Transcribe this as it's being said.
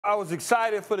I was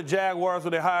excited for the Jaguars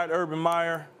when they hired Urban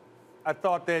Meyer. I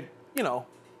thought that,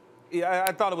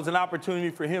 I thought it was an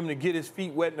opportunity for him to get his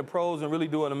feet wet in the pros and really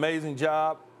do an amazing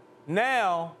job.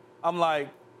 Now, I'm like,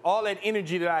 all that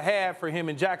energy that I had for him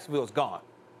in Jacksonville is gone,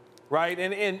 right?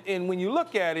 And when you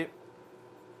look at it,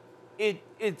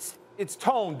 it's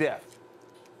tone deaf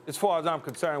as far as I'm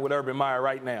concerned with Urban Meyer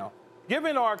right now.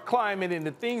 Given our climate and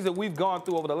the things that we've gone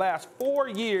through over the last 4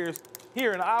 years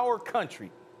here in our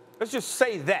country, let's just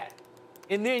say that.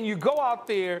 And then you go out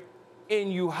there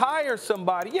and you hire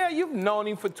somebody. Yeah, you've known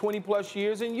him for 20-plus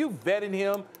years and you've vetted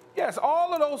him. Yes,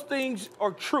 all of those things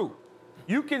are true.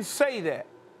 You can say that.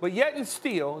 But yet and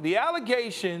still, the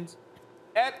allegations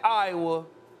at Iowa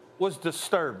was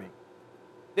disturbing.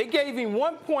 They gave him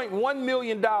 $1.1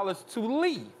 million to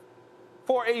leave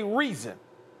for a reason.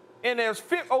 And there's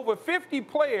over 50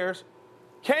 players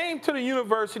came to the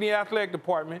university athletic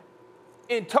department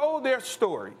and told their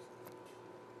stories.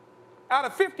 Out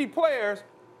of 50 players,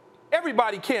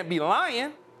 everybody can't be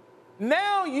lying.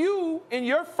 Now you, in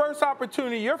your first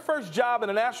opportunity, your first job in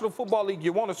the National Football League,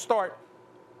 you want to start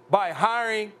by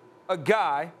hiring a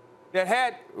guy that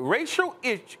had racial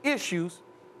issues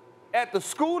at the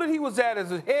school that he was at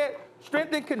as a head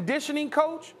strength and conditioning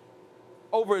coach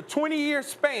over a 20-year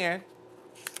span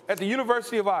at the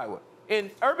University of Iowa.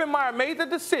 And Urban Meyer made the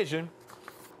decision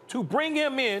to bring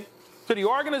him in to the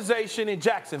organization in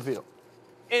Jacksonville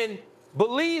and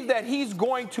believe that he's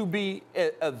going to be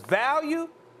a value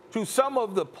to some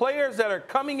of the players that are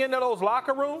coming into those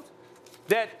locker rooms,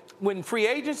 that when free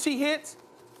agency hits,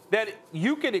 that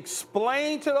you can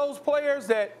explain to those players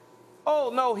that,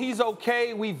 oh, no, he's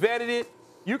okay, we vetted it.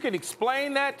 You can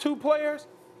explain that to players?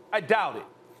 I doubt it.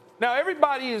 Now,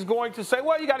 everybody is going to say,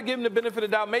 well, you got to give him the benefit of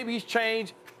the doubt. Maybe he's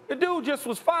changed. The dude just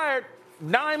was fired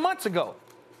 9 months ago.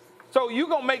 So you're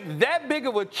going to make that big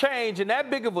of a change and that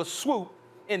big of a swoop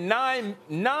in nine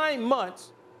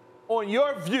months on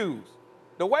your views.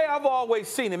 The way I've always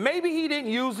seen it, maybe he didn't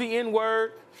use the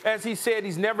N-word. As he said,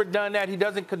 he's never done that. He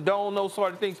doesn't condone those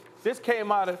sort of things. This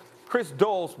came out of Chris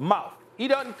Doyle's mouth. He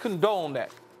doesn't condone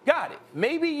that. Got it.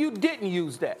 Maybe you didn't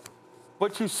use that.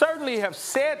 But you certainly have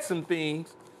said some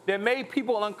things that made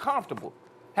people uncomfortable.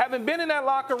 Having been in that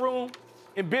locker room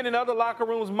and been in other locker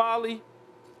rooms, Molly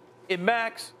and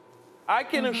Max, I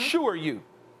can assure you,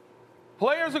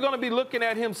 players are going to be looking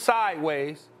at him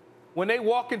sideways when they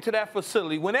walk into that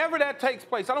facility, whenever that takes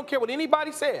place. I don't care what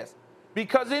anybody says,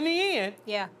 because in the end,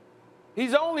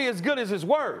 he's only as good as his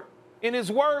word, and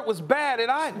his word was bad at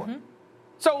Iowa.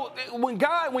 So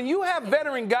when you have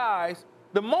veteran guys,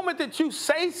 the moment that you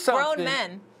say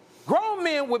something, grown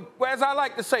men with, as I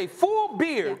like to say, full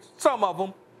beards, some of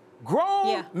them,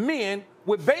 grown men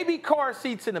with baby car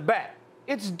seats in the back.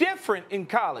 It's different in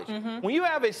college. When you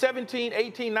have a 17,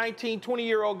 18, 19,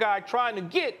 20-year-old guy trying to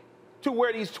get to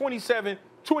where these 27,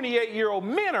 28-year-old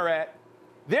men are at,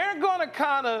 they're going to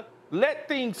kind of let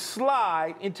things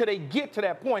slide until they get to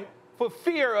that point for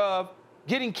fear of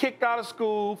getting kicked out of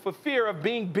school, for fear of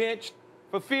being benched,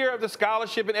 for fear of the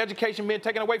scholarship and education being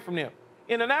taken away from them.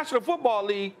 In the National Football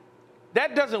League,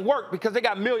 that doesn't work because they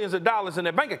got millions of dollars in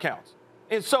their bank accounts.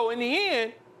 And so in the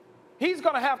end, he's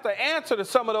going to have to answer to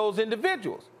some of those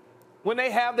individuals when they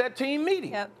have that team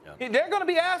meeting. They're going to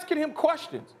be asking him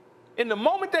questions. In the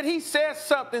moment that he says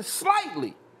something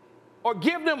slightly or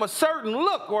give them a certain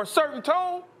look or a certain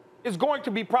tone, is going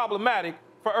to be problematic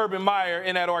for Urban Meyer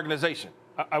in that organization.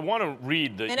 I want to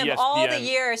read the ESPN. And of all the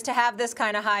years to have this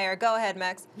kind of hire. Go ahead,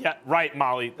 Max. Yeah, right,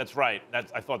 Molly. That's right.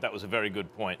 I thought that was a very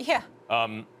good point. Yeah.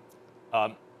 I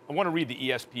want to read the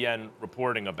ESPN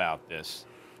reporting about this.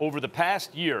 Over the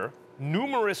past year,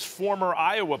 numerous former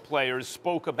Iowa players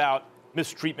spoke about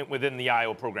mistreatment within the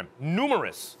Iowa program.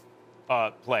 Numerous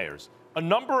players. A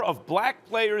number of black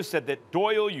players said that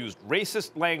Doyle used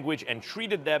racist language and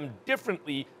treated them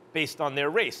differently based on their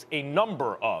race. A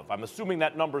number of. I'm assuming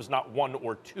that number is not 1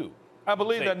 or 2. I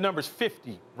believe that number's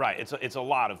 50. Right. It's a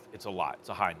lot. It's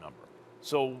a high number.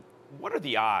 So what are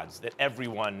the odds that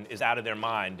everyone is out of their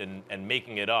mind and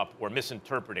making it up or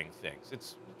misinterpreting things?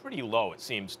 It's pretty low, it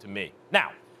seems to me.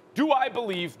 Now, do I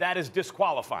believe that is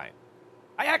disqualifying?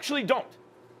 I actually don't.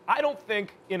 I don't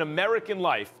think in American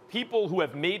life people who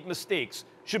have made mistakes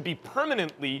should be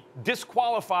permanently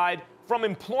disqualified from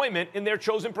employment in their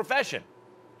chosen profession.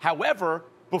 However,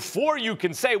 before you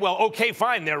can say, well, okay,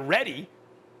 fine, they're ready,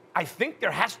 I think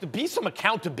there has to be some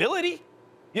accountability,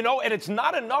 and it's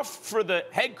not enough for the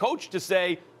head coach to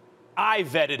say, I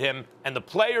vetted him, and the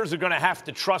players are going to have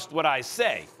to trust what I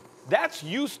say.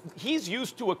 He's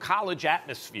used to a college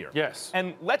atmosphere. Yes.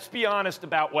 And let's be honest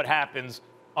about what happens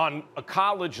on a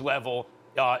college level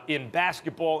in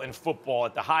basketball and football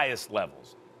at the highest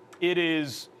levels. It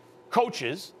is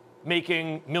coaches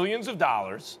making millions of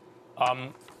dollars,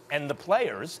 and the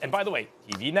players, and by the way,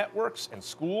 TV networks and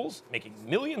schools making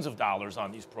millions of dollars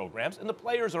on these programs, and the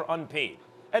players are unpaid.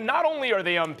 And not only are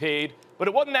they unpaid, but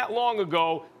it wasn't that long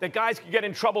ago that guys could get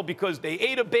in trouble because they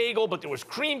ate a bagel, but there was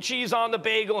cream cheese on the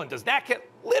bagel, and does that get,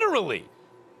 literally,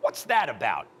 what's that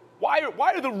about? Why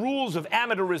are the rules of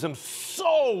amateurism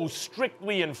so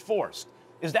strictly enforced?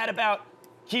 Is that about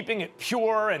keeping it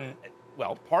pure and,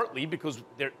 well, partly because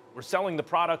we're selling the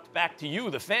product back to you,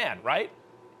 the fan, right?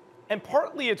 And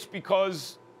partly it's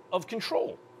because of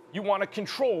control. You want to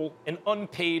control an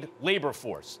unpaid labor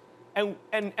force. And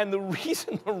the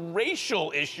reason the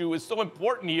racial issue is so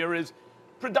important here is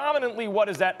predominantly what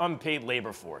is that unpaid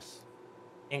labor force?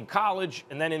 In college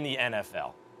and then in the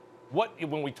NFL.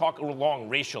 When we talk along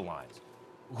racial lines,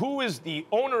 who is the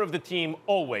owner of the team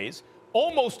always?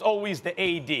 Almost always the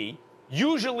AD,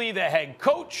 usually the head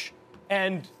coach,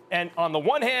 and on the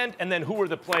one hand, and then who are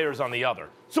the players on the other.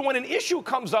 So when an issue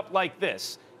comes up like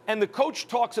this, and the coach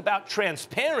talks about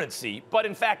transparency, but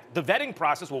in fact, the vetting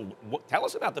process, well, tell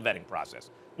us about the vetting process.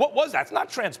 What was that? It's not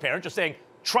transparent, just saying,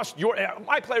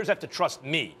 my players have to trust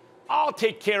me. I'll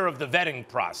take care of the vetting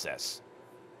process.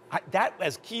 That,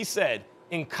 as Key said,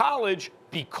 in college,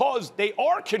 because they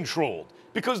are controlled,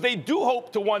 because they do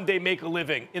hope to one day make a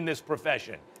living in this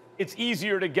profession, it's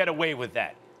easier to get away with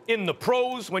that. In the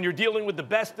pros, when you're dealing with the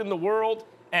best in the world,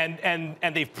 and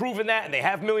they've proven that, and they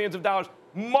have millions of dollars,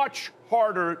 much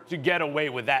harder to get away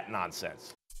with that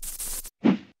nonsense.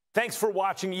 Thanks for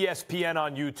watching ESPN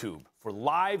on YouTube. For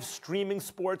live streaming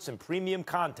sports and premium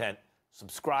content,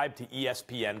 subscribe to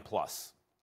ESPN+.